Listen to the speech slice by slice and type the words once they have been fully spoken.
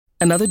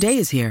Another day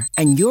is here,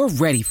 and you're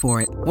ready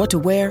for it. What to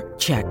wear?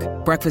 Check.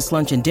 Breakfast,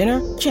 lunch, and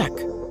dinner? Check.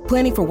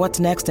 Planning for what's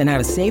next and how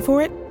to save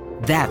for it?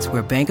 That's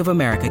where Bank of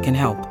America can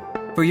help.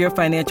 For your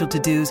financial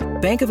to-dos,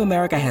 Bank of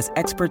America has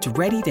experts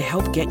ready to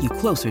help get you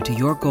closer to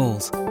your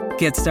goals.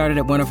 Get started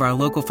at one of our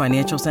local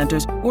financial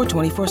centers or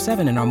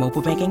 24/7 in our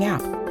mobile banking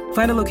app.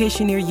 Find a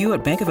location near you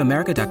at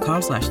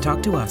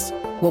bankofamerica.com/talktous.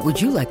 What would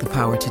you like the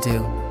power to do?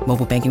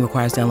 Mobile banking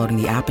requires downloading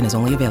the app and is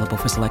only available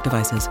for select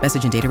devices.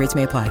 Message and data rates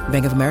may apply.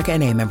 Bank of America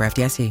N.A., member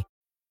FDIC.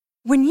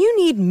 When you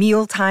need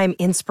mealtime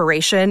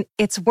inspiration,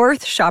 it's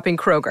worth shopping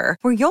Kroger,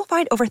 where you'll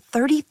find over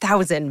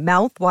 30,000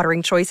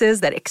 mouth-watering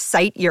choices that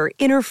excite your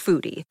inner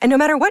foodie. And no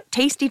matter what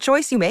tasty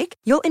choice you make,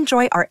 you'll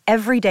enjoy our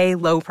everyday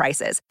low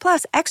prices,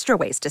 plus extra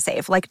ways to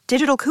save, like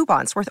digital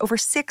coupons worth over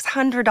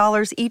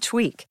 $600 each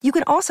week. You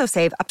can also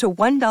save up to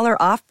 $1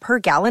 off per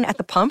gallon at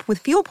the pump with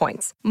fuel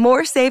points.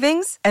 More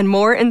savings and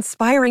more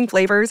inspiring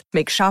flavors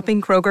make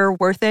shopping Kroger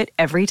worth it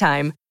every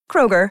time.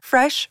 Kroger,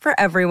 fresh for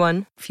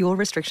everyone. Fuel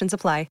restrictions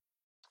apply.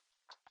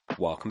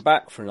 Welcome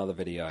back for another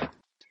video.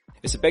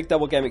 It's a big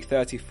double game week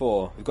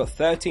 34. We've got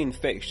 13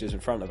 fixtures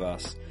in front of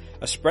us.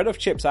 A spread of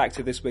chips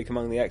active this week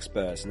among the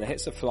experts, and the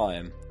hits are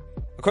flying.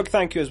 A quick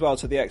thank you as well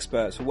to the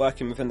experts for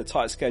working within the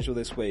tight schedule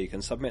this week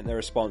and submitting their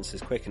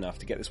responses quick enough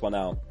to get this one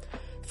out.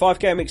 5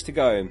 game weeks to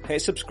go.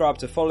 Hit subscribe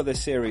to follow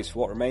this series for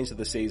what remains of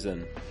the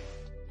season.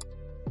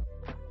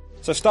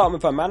 So starting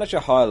with our manager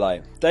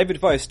highlight, David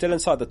Vaux still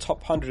inside the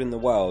top 100 in the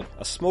world.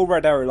 A small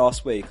red arrow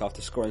last week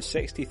after scoring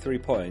 63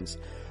 points.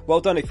 Well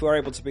done if you were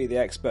able to beat the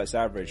experts'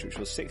 average, which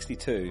was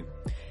 62.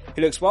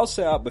 He looks well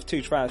set up with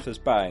 2 transfers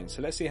banked,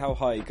 so let's see how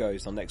high he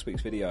goes on next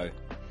week's video.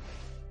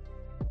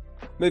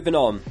 Moving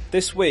on,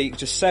 this week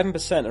just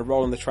 7% are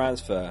rolling the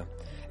transfer.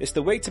 It's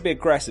the week to be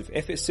aggressive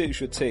if it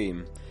suits your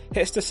team.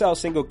 Hits to sell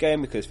single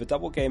game weekers for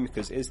double game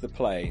weekers is the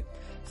play.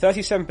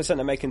 37%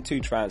 are making 2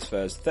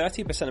 transfers,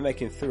 30% are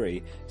making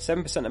 3,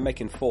 7% are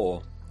making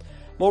 4.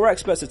 More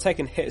experts are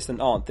taking hits than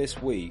aren't this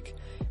week.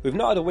 We've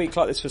not had a week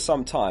like this for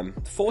some time.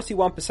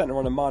 41% are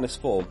on a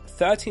 -4,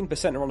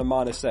 13% are on a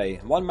 -8,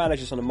 and one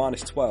manager's on a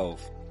 -12.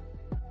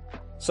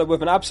 So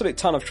with an absolute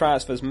ton of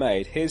transfers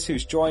made, here's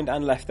who's joined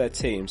and left their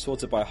team,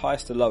 sorted by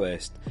highest to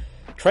lowest.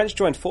 Trent's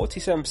joined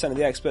 47% of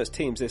the experts'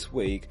 teams this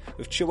week,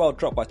 with Chilwell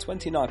dropped by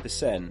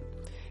 29%.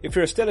 If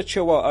you're still a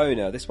Chilwell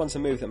owner, this one's a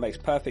move that makes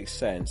perfect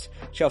sense.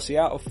 Chelsea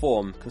out of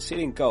form,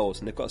 conceding goals,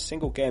 and they've got a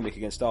single game week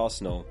against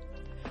Arsenal.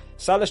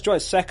 Salah's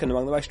joined second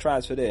among the most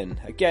transferred in.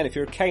 Again, if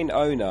you're a Kane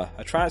owner,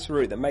 a transfer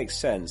route that makes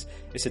sense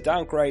is to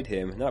downgrade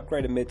him and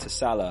upgrade a mid to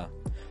Salah.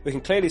 We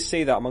can clearly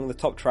see that among the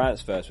top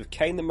transfers, with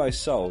Kane the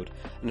most sold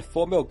and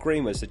 4 mil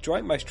Greenwood's the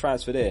joint most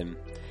transferred in.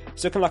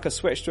 It's looking like a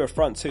switch to a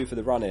front 2 for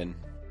the run-in.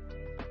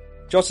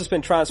 Jota's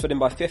been transferred in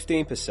by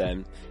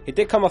 15%. He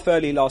did come off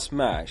early last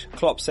match.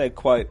 Klopp said,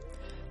 quote,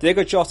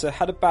 Diego Jota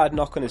had a bad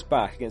knock on his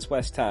back against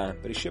West Ham,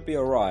 but he should be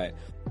alright.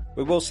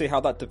 We will see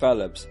how that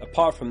develops.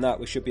 Apart from that,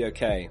 we should be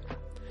okay.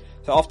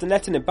 So after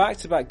netting in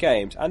back-to-back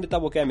games and a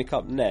double game week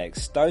up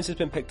next, Stones has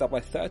been picked up by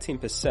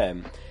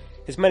 13%.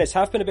 His minutes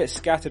have been a bit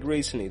scattered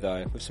recently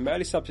though, with some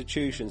early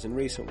substitutions in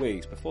recent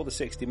weeks before the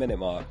 60-minute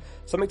mark,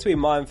 something to be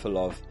mindful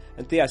of,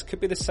 and Diaz could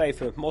be the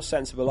safer, more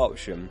sensible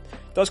option.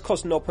 Does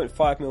cost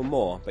 0.5 mil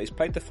more, but he's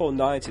played the full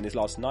 90 in his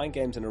last 9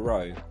 games in a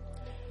row.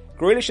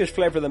 Grealish is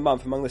flavour of the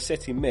month among the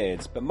City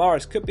mids, but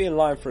Morris could be in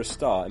line for a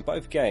start in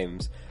both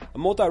games, a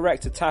more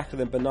direct attacker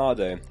than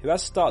Bernardo, who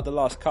has started the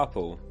last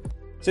couple.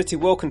 City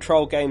will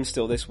control games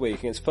still this week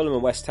against Fulham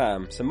and West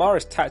Ham, so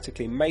Morris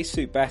tactically may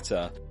suit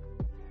better,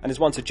 and is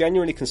one to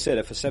genuinely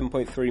consider for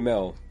 7.3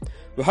 mil.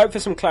 We'll hope for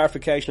some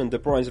clarification on De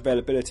Bruyne's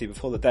availability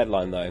before the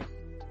deadline though,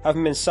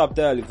 having been subbed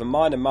early with a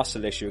minor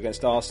muscle issue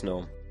against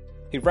Arsenal.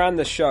 He ran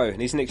the show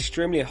and he's an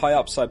extremely high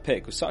upside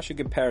pick with such a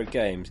good pair of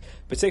games,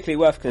 particularly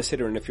worth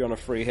considering if you're on a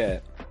free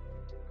hit.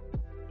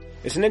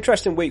 It's an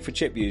interesting week for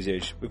chip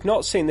usage. We've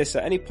not seen this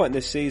at any point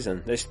this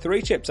season. There's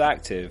 3 chips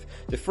active,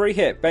 the free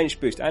hit, bench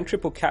boost and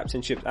triple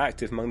captain chips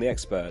active among the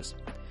experts.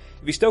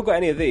 If you've still got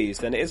any of these,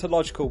 then it is a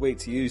logical week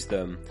to use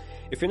them.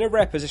 If you're in a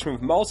rare position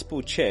with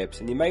multiple chips,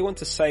 and you may want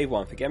to save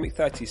one for Game Week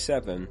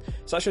 37,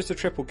 such as the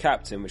triple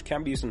captain, which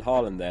can be used on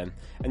Haaland then,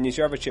 and use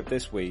your other chip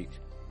this week.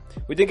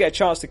 We didn't get a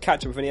chance to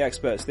catch up with any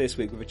experts this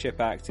week with a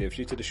chip active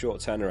due to the short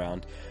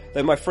turnaround,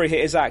 though my free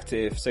hit is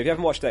active, so if you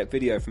haven't watched that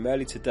video from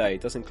early today,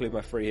 it does include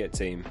my free hit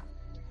team.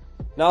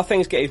 Now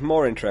things get even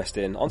more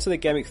interesting, onto the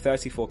Game Week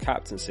 34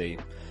 captaincy.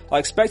 I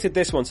expected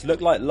this one to look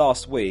like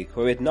last week,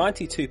 where we had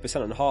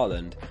 92% on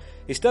Haaland.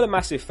 He's still a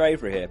massive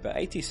favourite here, but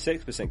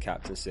 86%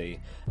 captaincy,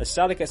 and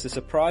Salah gets a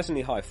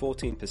surprisingly high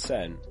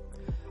 14%.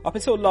 Up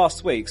until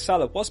last week,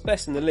 Salah was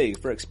best in the league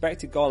for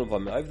expected goal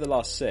involvement over the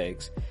last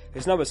 6.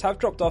 His numbers have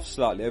dropped off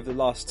slightly over the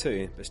last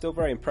 2, but still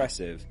very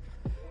impressive.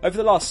 Over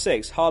the last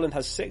 6, Haaland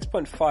has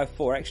 6.54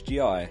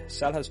 XGI,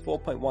 Salah has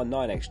 4.19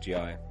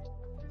 XGI.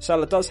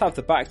 Salah does have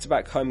the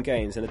back-to-back home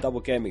games in a double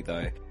game week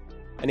though,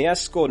 and he has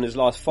scored in his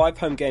last 5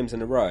 home games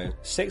in a row,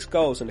 6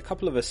 goals and a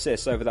couple of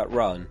assists over that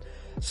run,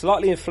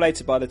 slightly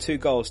inflated by the 2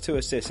 goals, 2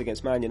 assists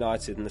against Man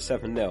United and the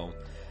 7-0.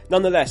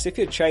 Nonetheless, if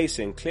you're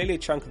chasing, clearly a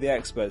chunk of the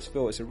experts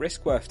feel it's a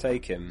risk worth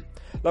taking.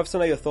 Love to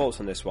know your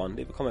thoughts on this one,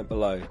 leave a comment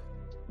below.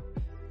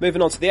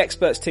 Moving on to the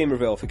experts team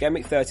reveal for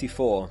Gameweek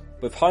 34.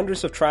 With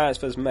hundreds of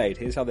transfers made,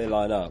 here's how they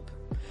line up.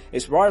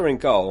 It's Raya in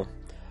goal.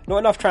 Not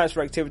enough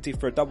transfer activity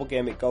for a double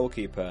Gameweek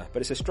goalkeeper,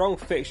 but it's a strong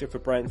fixture for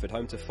Brentford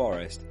home to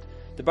Forest.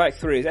 The back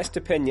three is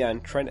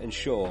Estepinian, Trent and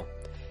Shaw.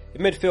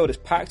 In midfield is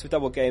packed with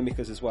double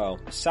Gameweekers as well.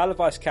 Salah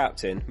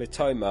vice-captain,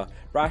 Mitoma,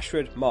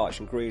 Rashford, March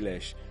and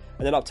Grealish.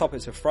 And then up top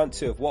it's a front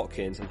two of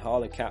Watkins and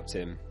Haaland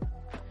captain.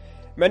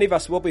 Many of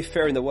us will be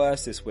fearing the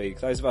worst this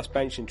week, those of us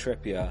benching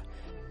Trippier.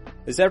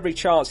 There's every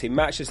chance he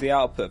matches the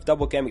output of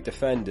double Gameweek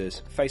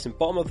defenders facing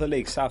bottom of the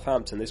league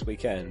Southampton this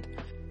weekend.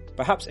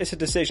 Perhaps it's a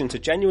decision to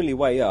genuinely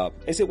weigh up.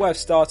 Is it worth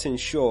starting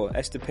Shaw,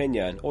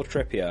 Estepinian or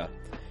Trippier?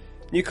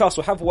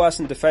 Newcastle have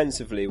worsened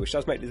defensively, which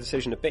does make the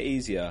decision a bit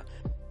easier.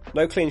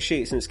 No clean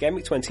sheet since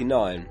Gameweek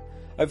 29.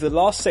 Over the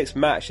last 6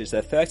 matches,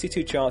 their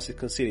 32 chances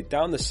conceded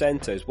down the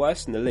centre is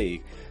worst in the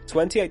league,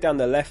 28 down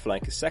the left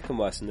flank is second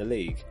worst in the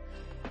league.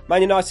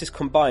 Man United's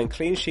combined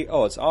clean sheet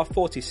odds are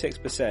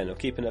 46% of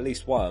keeping at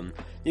least one,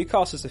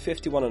 Newcastle's are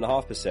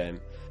 51.5%.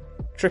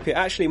 Trippier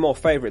actually more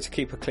favourite to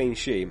keep a clean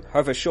sheet,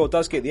 however Shaw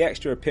does get the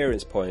extra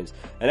appearance points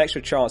and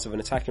extra chance of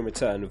an attacking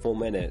return of all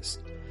minutes.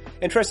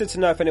 Interested to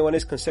know if anyone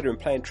is considering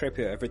playing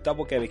Trippier over a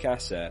double Gameweek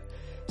asset.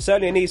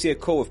 Certainly an easier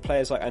call with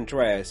players like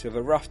Andreas who have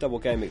a rough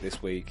double Gameweek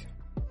this week.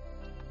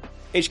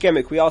 Each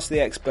Gameweek we ask the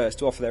experts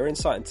to offer their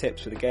insight and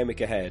tips for the Gameweek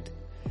ahead.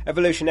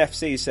 Evolution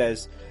FC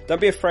says, don't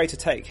be afraid to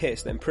take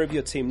hits that improve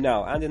your team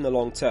now and in the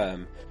long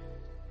term.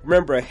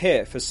 Remember, a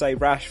hit for say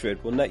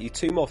Rashford will net you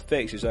 2 more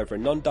fixtures over a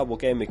non-double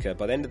Gameweeker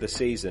by the end of the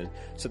season,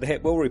 so the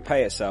hit will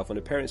repay itself on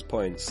appearance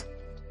points.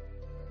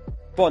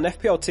 Bon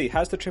FPLT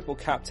has the triple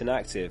captain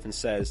active and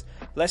says,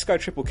 let's go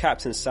triple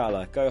captain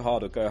Salah, go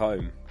hard or go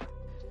home.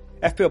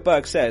 FPL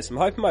Berg says, I'm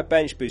hoping my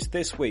bench boost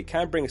this week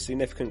can bring a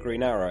significant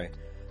green arrow.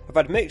 I've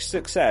had mixed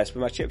success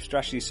with my chip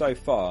strategy so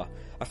far.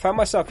 I found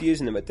myself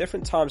using them at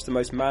different times to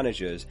most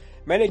managers,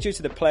 mainly due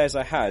to the players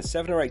I had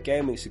 7 or 8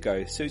 game weeks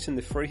ago suiting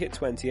the free hit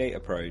 28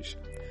 approach.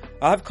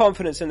 I have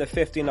confidence in the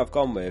 15 I've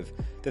gone with.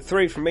 The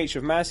 3 from each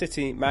of Man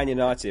City, Man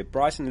United,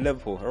 Brighton and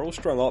Liverpool are all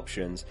strong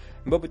options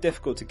and will be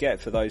difficult to get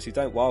for those who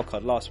don't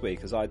wildcard last week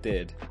as I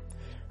did.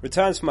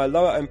 Returns from my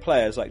lower owned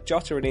players like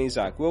Jota and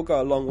Isak will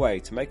go a long way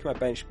to making my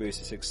bench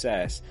boost a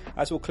success,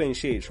 as will clean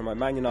sheets from my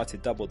Man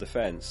United double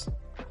defence.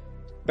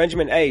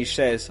 Benjamin Age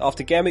says,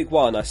 after Gameweek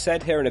 1 I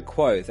said here in a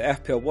quote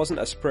that FPL wasn't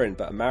a sprint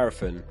but a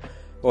marathon.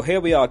 Well, here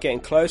we are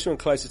getting closer and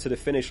closer to the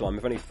finish line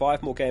with only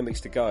 5 more game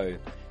weeks to go.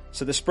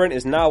 So the sprint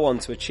is now on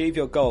to achieve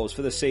your goals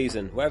for the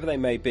season, whatever they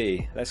may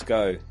be. Let's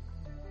go.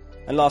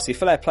 And lastly,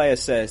 Flair Player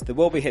says, there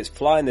will be hits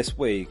flying this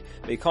week,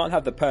 but you can't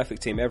have the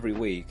perfect team every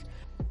week.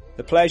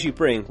 The players you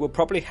bring will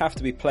probably have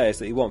to be players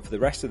that you want for the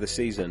rest of the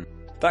season.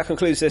 That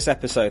concludes this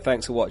episode,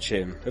 thanks for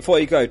watching. Before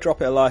you go,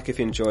 drop it a like if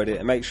you enjoyed it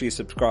and make sure you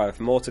subscribe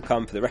for more to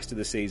come for the rest of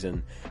the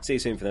season. See you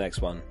soon for the next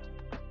one.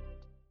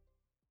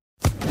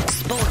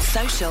 Sports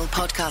Social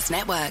Podcast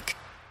Network.